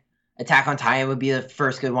think Attack on Titan would be the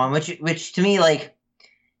first good one, which to me like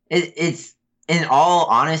it's in all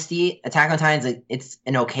honesty, Attack on Titan's it's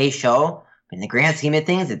an okay show. In the grand scheme of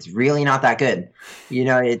things, it's really not that good. You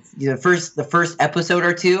know, it's the first episode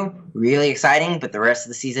or two really exciting, but the rest of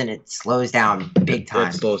the season it slows down big time.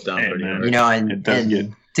 It slows down pretty much. You know, and it does get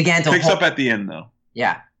to get into picks up at the end though.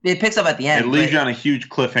 Yeah, it picks up at the end. It leaves you on a huge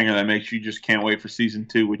cliffhanger that makes you just can't wait for season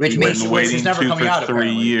 2, which you've makes been waiting never to coming for out, 3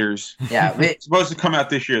 apparently. years. Yeah, It's supposed to come out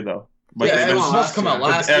this year though. But Yeah, it was supposed to come out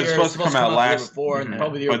last year. It was supposed to come out the year last, before, and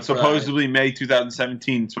probably the year but before that. supposedly May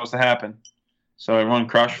 2017 it's supposed to happen. So everyone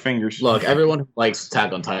cross your fingers. Look, everyone who likes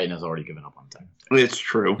Attack on Titan has already given up on Titan. It's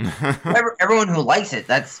true. everyone who likes it,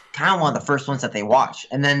 that's kind of one of the first ones that they watch,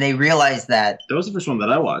 and then they realize that That was the first one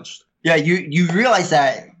that I watched. yeah, you realize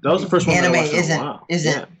that That was the first one anime that I watched in a while.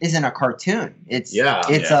 isn't a cartoon. It's Yeah.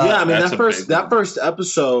 it's Yeah. Yeah, I mean That's that a first big one.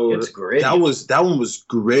 episode. It's great. That one was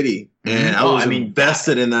gritty, and I Oh, was I mean,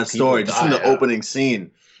 invested in that people story just from the die, yeah. opening scene.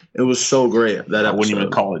 It was so great that I wouldn't even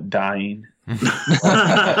episode. call it dying.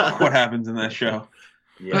 What happens in that show?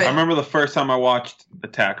 Yeah. I remember the first time I watched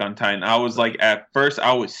Attack on Titan. I was like, at first,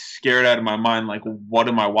 I was scared out of my mind. Like, what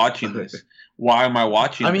am I watching this? Why am I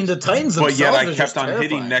watching? I mean, the this? Titans But themselves yet I are kept just on hitting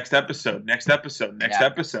terrifying. next episode.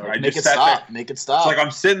 I Make just it sat stop. there. Make it stop. It's like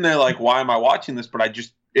I'm sitting there, like, why am I watching this? But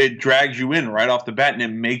it drags you in right off the bat, and it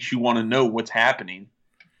makes you want to know what's happening.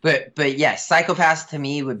 But yes, Psychopaths to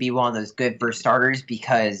me would be one of those good for starters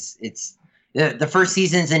because it's the first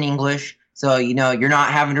season's in English, so you know you're not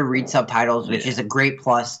having to read subtitles, which is a great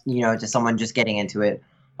plus, you know, to someone just getting into it.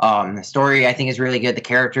 The story I think is really good. The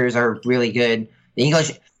characters are really good. The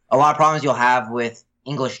English, a lot of problems you'll have with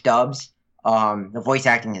English dubs. The voice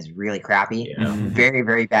acting is really crappy, very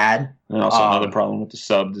very bad. And also another problem with the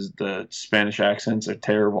subs is the Spanish accents are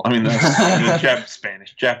terrible. I mean,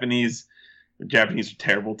 Japanese are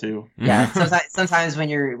terrible too. Yeah, sometimes when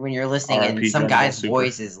you're listening and RIP some Dragon Ball guy's Super.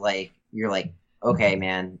 voice is like, you're like, okay,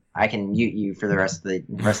 man, I can mute you for the rest of the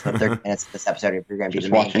 30 minutes of this episode if you're going to be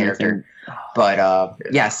Just the main watch character. anything. But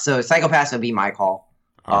yeah, so Psychopaths would be my call.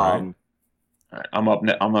 All right. All right, I'm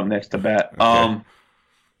up next to bat. Okay.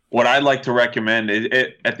 What I'd like to recommend is,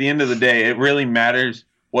 at the end of the day, it really matters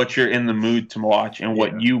what you're in the mood to watch and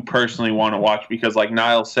what you personally want to watch. Because, like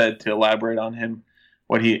Niall said, to elaborate on him,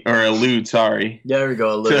 allude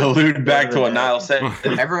back to what Niall said.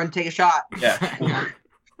 Everyone take a shot. Yeah.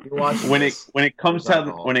 You watch when this. it comes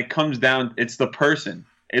down, it's the person.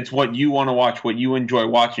 It's what you want to watch, what you enjoy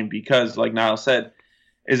watching. Because, like Niall said,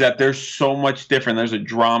 is that there's so much different. There's a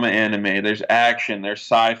drama anime, there's action, there's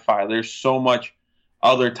sci-fi, there's so much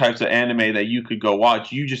other types of anime that you could go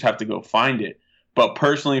watch. You just have to go find it. But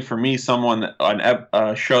personally, for me,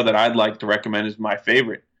 a show that I'd like to recommend is my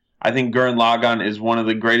favorite. I think Gurren Lagann is one of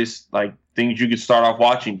the greatest things you could start off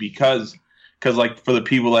watching because like for the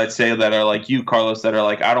people that say that are like you, Carlos, that are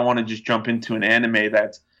like, I don't want to just jump into an anime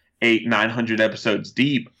that's 800-900 episodes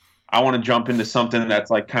deep. I want to jump into something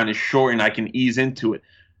that's like kind of short and I can ease into it.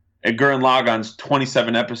 At Gurren Lagann's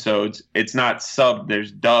 27 episodes. It's not subbed,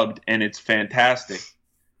 there's dubbed, and it's fantastic.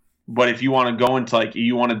 But if you want to go into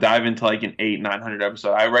you want to dive into an 800-900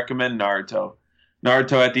 episode, I recommend Naruto.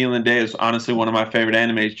 Naruto at the end of the day is honestly one of my favorite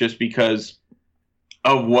animes just because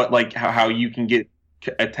of what how you can get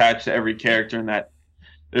attached to every character, and that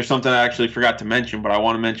there's something I actually forgot to mention, but I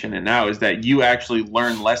want to mention it now, is that you actually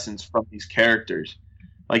learn lessons from these characters.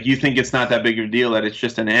 Like, you think it's not that big of a deal that it's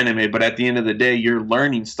just an anime, but at the end of the day, you're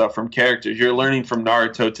learning stuff from characters. You're learning from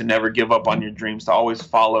Naruto to never give up on your dreams, to always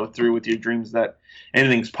follow through with your dreams, that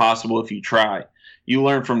anything's possible if you try. You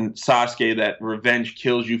learn from Sasuke that revenge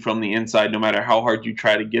kills you from the inside. No matter how hard you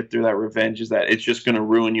try to get through that revenge, is that it's just going to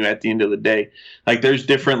ruin you at the end of the day. There's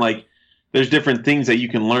different things that you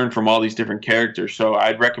can learn from all these different characters. So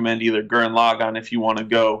I'd recommend either Gurren Lagann if you want to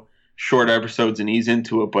go short episodes and ease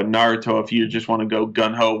into it, but Naruto if you just want to go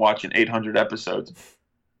gun-ho watching 800 episodes.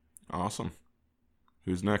 Awesome.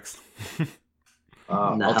 Who's next?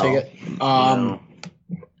 I'll take it.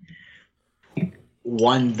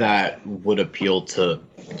 One that would appeal to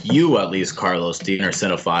you, at least, Carlos, the inner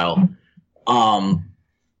cinephile.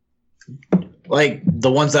 Like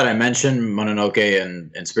the ones that I mentioned, Mononoke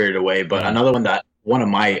and Spirited Away, but another one of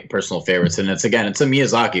my personal favorites, and it's a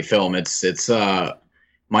Miyazaki film. It's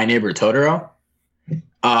My Neighbor Totoro.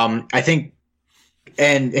 I think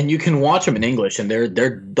and you can watch them in English, and they're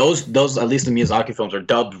those at least the Miyazaki films are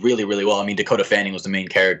dubbed really, really well. I mean, Dakota Fanning was the main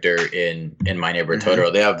character in My Neighbor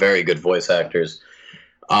Totoro. They have very good voice actors,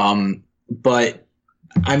 but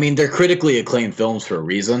I mean, they're critically acclaimed films for a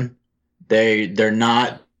reason. They're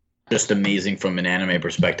not just amazing from an anime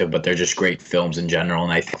perspective, but they're just great films in general.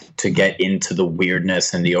 And to get into the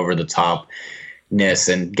weirdness and the over the topness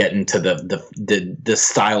and get into the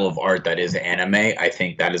style of art that is anime, I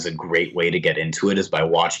think that is a great way to get into it, is by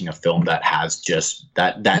watching a film that has just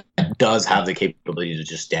that does have the capability to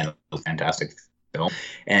just stand up a fantastic film.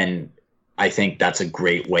 And I think that's a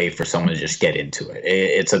great way for someone to just get into it.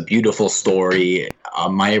 It's a beautiful story.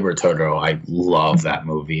 My Neighbor Totoro, I love that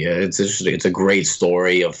movie. It's a great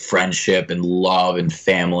story of friendship and love and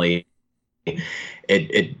family.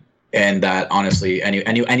 And that honestly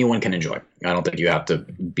anyone can enjoy. I don't think you have to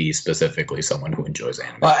be specifically someone who enjoys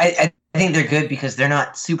anime. Well, I think they're good because they're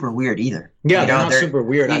not super weird either. Yeah, they're not super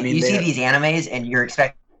weird. I mean, you see these animes and you're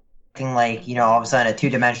expecting, like, all of a sudden a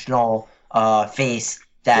 2-dimensional face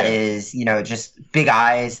that is, just big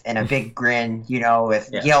eyes and a big grin,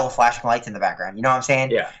 with yellow flashing lights in the background. You know what I'm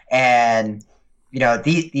saying? Yeah. And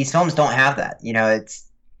these films don't have that.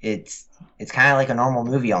 It's kind of like a normal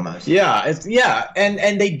movie almost. Yeah,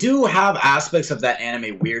 and they do have aspects of that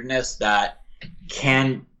anime weirdness that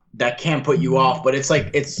can put you off, but it's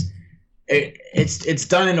like it's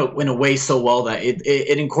done in a way so well that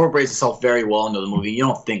it incorporates itself very well into the movie. You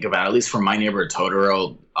don't think about it, at least for My Neighbor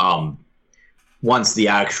Totoro. Once the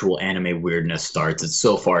actual anime weirdness starts, it's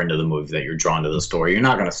so far into the movie that you're drawn to the story. You're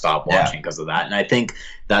not going to stop watching because of that. And I think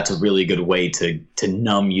that's a really good way to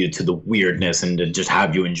numb you to the weirdness and to just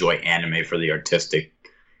have you enjoy anime for the artistic,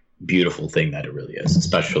 beautiful thing that it really is,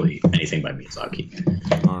 especially anything by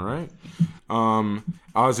Miyazaki. All right.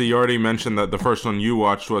 Ozzy, you already mentioned that the first one you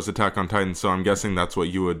watched was Attack on Titan, so I'm guessing that's what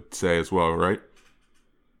you would say as well, right?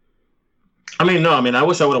 I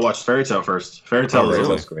wish I would have watched Fairy Tail first. Fairy Tail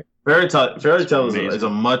is great. Fairy Tail is a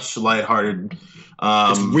much lighthearted.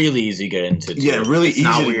 It's really easy to get into. Yeah, really easy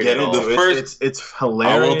to get into. It's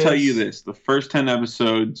hilarious. I will tell you this: the first 10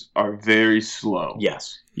 episodes are very slow.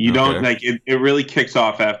 Yes, you don't like it. It really kicks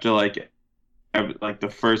off after like the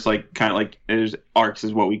first kind of there's arcs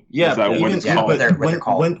is what we once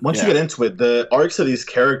you get into it, the arcs of these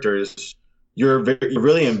characters, you're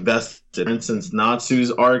really invested. For instance,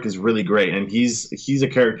 Natsu's arc is really great, and he's a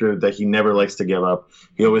character that he never likes to give up.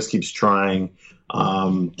 He always keeps trying. He's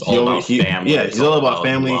all about family. Yeah, he's all about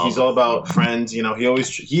family. He's all about friends. He's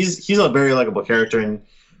a very likable character, and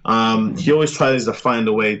he always tries to find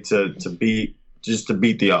a way to beat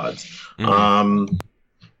the odds. Mm-hmm.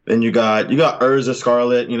 Then you got Urza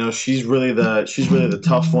Scarlet. She's really the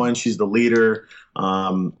tough one. She's the leader.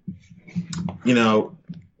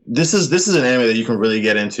 This is an anime that you can really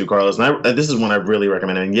get into, Carlos. And this is one I really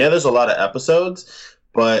recommend. And there's a lot of episodes,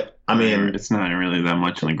 but I mean, it's not really that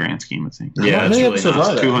much in the grand scheme of things. Yeah, it's really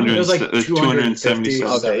not. 200. It was like 270.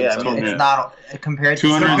 Okay, yeah, it's not compared to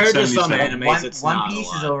some animes. One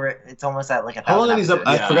Piece is over. It's almost at like 1,000. How long are these?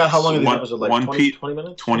 I forgot how long are these episodes. Like 20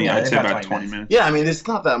 minutes. 20. I'd say about 20 minutes. Yeah, I mean, it's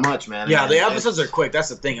not that much, man. Yeah, the episodes are quick. That's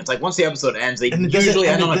the thing. It's like once the episode ends, they usually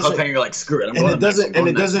end on a cliffhanger. You're like, screw it. And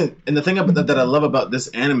the thing that I love about this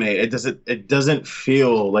anime, it doesn't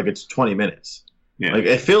feel like it's 20 minutes. Yeah. Like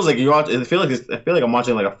it feels like I feel like I'm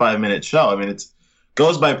watching like a 5-minute show. I mean, it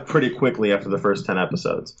goes by pretty quickly after the first 10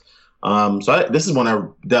 episodes. This is one I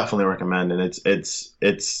definitely recommend, and it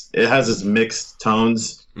has its mixed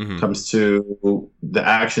tones. Mm-hmm. Comes to the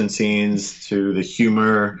action scenes, to the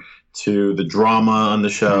humor, to the drama on the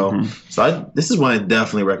show. Mm-hmm. So this is one I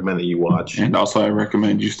definitely recommend that you watch. And also, I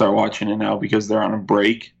recommend you start watching it now because they're on a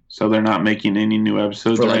break. So they're not making any new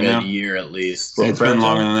episodes for right now. A year at least. It's been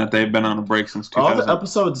longer than that. They've been on a break since 2000. All the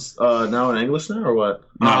episodes now in English now, or what?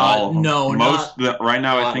 Not all of them. No, right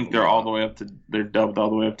now, I think they're all the way up to. They're dubbed all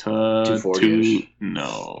the way up to 240.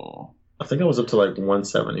 No. I think I was up to like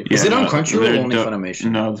 170. Is it on Crunchyroll or only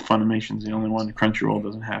Funimation? No, the Funimation's the only one. Crunchyroll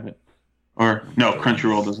doesn't have it.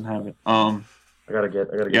 Crunchyroll doesn't have it. I gotta get.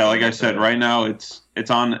 Yeah, like I said, right now it's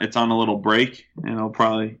on a little break, and I'll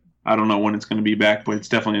probably. I don't know when it's going to be back, but it's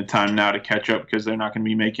definitely a time now to catch up because they're not going to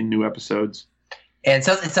be making new episodes. And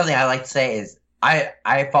something I like to say is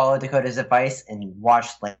I followed Dakota's advice and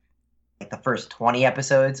watched like the first 20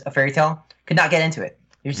 episodes of Fairy Tail. Could not get into it.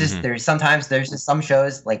 There's just there's just some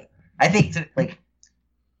shows like I think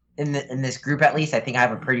in this group at least I think I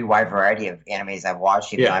have a pretty wide variety of animes I've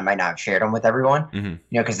watched. Even though I might not have shared them with everyone. Mm-hmm.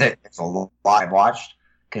 Because there's a lot I've watched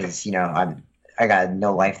because I I got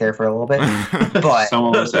no life there for a little bit. But Some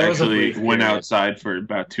of us There was a actually brief went period. outside for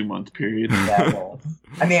about 2-month period. yeah, well,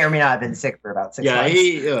 I may or may not have been sick for about 6 Yeah,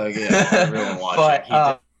 months. everyone watched But, it.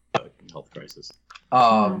 He did a health crisis.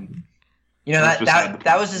 You know, That's beside the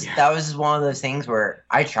that was point. just one of those things where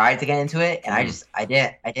I tried to get into it, and I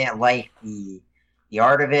didn't like the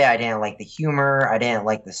art of it. I didn't like the humor. I didn't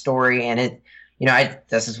like the story, and it, you know,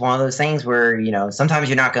 this is one of those things where, you know, sometimes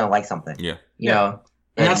you're not gonna like something. Yeah. You know,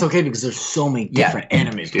 And that's okay because there's so many Yeah. different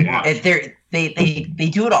animes to watch. they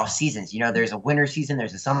do it off seasons. You know, there's a winter season,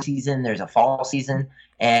 there's a summer season, there's a fall season,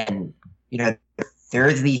 and you know,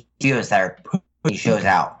 there's these studios that are putting these shows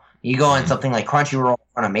out. You go on something like Crunchyroll,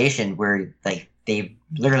 Funimation, where like they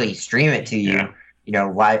literally stream it to you, Yeah. you know,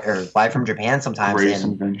 live from Japan sometimes, Greatest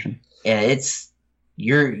and invention. it's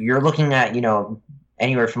you're looking at, you know,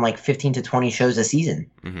 anywhere from like 15 to 20 shows a season.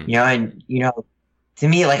 Mhm. You know, and you know, to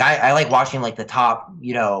me, like I like watching like the top,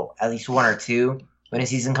 you know, at least 1 or 2 when a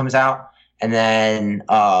season comes out, and then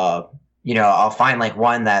you know, I'll find like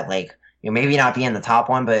one that like, you know, maybe not be in the top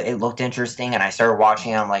one, but it looked interesting, and I started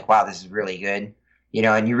watching it. I'm like, wow, this is really good. You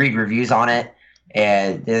know, and you read reviews on it,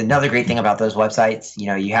 and another great thing about those websites, you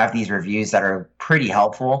know, you have these reviews that are pretty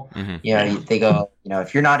helpful. Mhm. You know, they go, you know,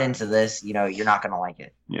 if you're not into this, you know, you're not gonna like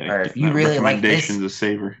it. Yeah. Or if you really like this- recommendations, a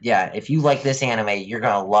saver. Yeah, if you like this anime, you're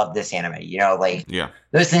gonna love this anime. You know, like Yeah.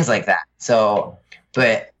 those things like that. So,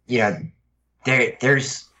 but you know,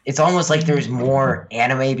 there's it's almost like there's more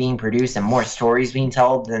anime being produced and more stories being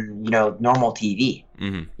told than, you know, normal TV.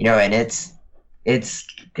 Mhm. You know, and it's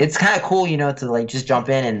kind of cool, you know, to like just jump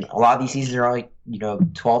in, and a lot of these seasons are only, you know,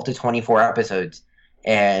 12 to 24 episodes,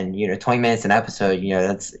 and you know, 20 minutes an episode. You know,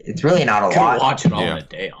 it's really not a Could lot. watch it all Yeah. in a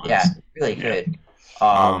day, honestly. Yeah, really good.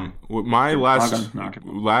 My last Knock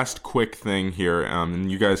last quick thing here,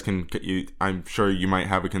 and you guys can, I'm sure you might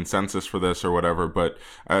have a consensus for this or whatever, but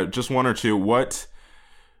just one or two. What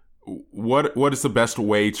is the best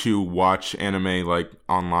way to watch anime, like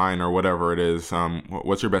online or whatever it is?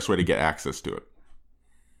 What's your best way to get access to it?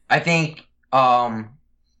 I think,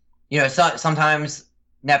 you know, sometimes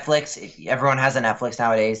Netflix. Everyone has a Netflix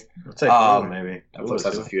nowadays. I'll take maybe. Netflix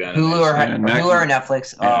has a few animes. Hulu or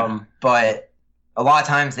Netflix. Yeah. But a lot of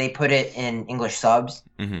times they put it in English subs.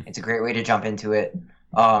 Mhm. It's a great way to jump into it.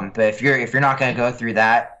 But if you're not going to go through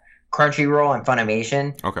that, Crunchyroll and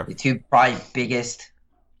Funimation, Okay. the two probably biggest.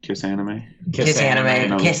 Kiss Anime. Kiss Anime.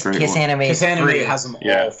 Another Kiss great one. Anime. Kiss is Anime free. has them all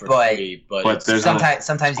Yeah. for But- free, but it's there's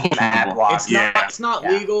Sometimes you get ad blocks. it's not Yeah.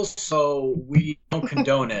 legal, so we don't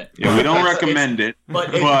condone it. Yeah, we don't It's- recommend it.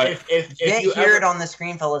 But But if You you didn't hear ever, it on the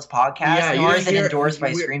Screenfellas podcast, yeah, nor you is it hear- endorsed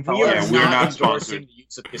by we are Screenfellas. Yeah, we're not endorsing sponsored. the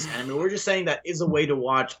use of Kiss Anime. We're just saying that is a way to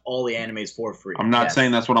watch all the animes for free. I'm not Yes.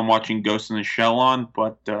 saying that's what I'm watching Ghost in the Shell on,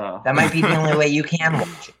 but That might be the only way you can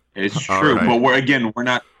watch it. it's All true. right. But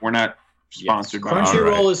we're not sponsored by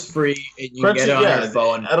Crunchyroll Alright. is free, and you can get it on your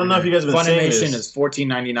phone. I don't know if you guys have been seeing Funimation this. is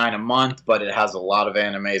 $14.99 a month, but it has a lot of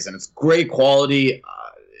animes, and it's great quality.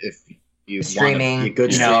 If you Streaming, want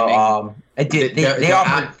good you streaming, know, they offer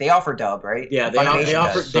app- they offer dub, right? yeah, they Funimation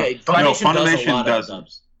offer. does. Funimation does a Funimation lot of doesn't.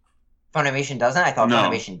 dubs. Funimation doesn't. I thought No.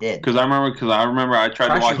 Funimation did. because I remember I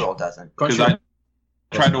tried to watch Crunchyroll doesn't. because I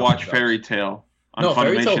tried to watch Fairy Tail on No,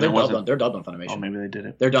 Fairy Tail, Funimation. they're It dubbed on. wasn't. They're dubbed on Oh, Funimation. maybe they did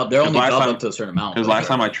it. They're dubbed. They're only last dubbed time- up to a certain amount. Because last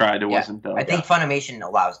time I tried, it Yeah. wasn't dubbed. I think Funimation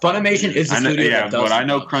allows. dub. Funimation is the I know, studio yeah, that does but I the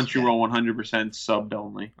know dubs, Crunchyroll 100% subbed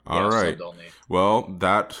only. All Yeah, right. subbed only. Well,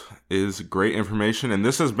 that is great information, and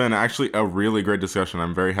this has been actually a really great discussion.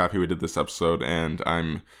 I'm very happy we did this episode, and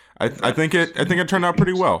I think it turned out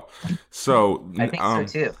pretty well. So, I think so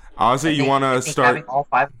too. Ozzy, you want I to think start? having all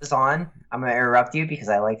 5 of us on? I'm gonna interrupt you because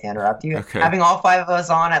I like to interrupt you. Okay. Having all 5 of us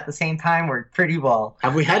on at the same time worked pretty well.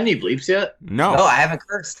 Have we had any bleeps yet? No. No, I haven't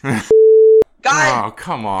cursed. God. Oh,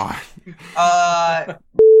 come on. Uh.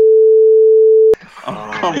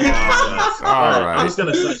 Oh, come on. All I'm right. just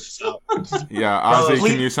gonna sign this out. Yeah, Well, Ozzy,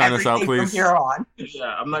 delete can you sign us out, everything please? From here on. Yeah,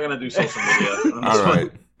 I'm not gonna do social media. All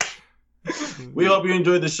right. We hope you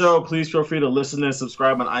enjoyed the show. Please feel free to listen and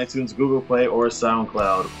subscribe on iTunes, Google Play, or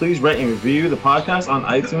SoundCloud. Please rate and review the podcast on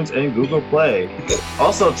iTunes and Google Play.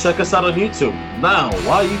 Also, check us out on YouTube. Now,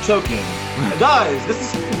 why are you choking? Guys, this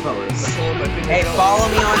is Fellas. Hey, follow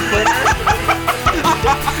me on Twitter.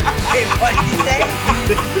 Hey, what did you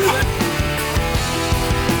say?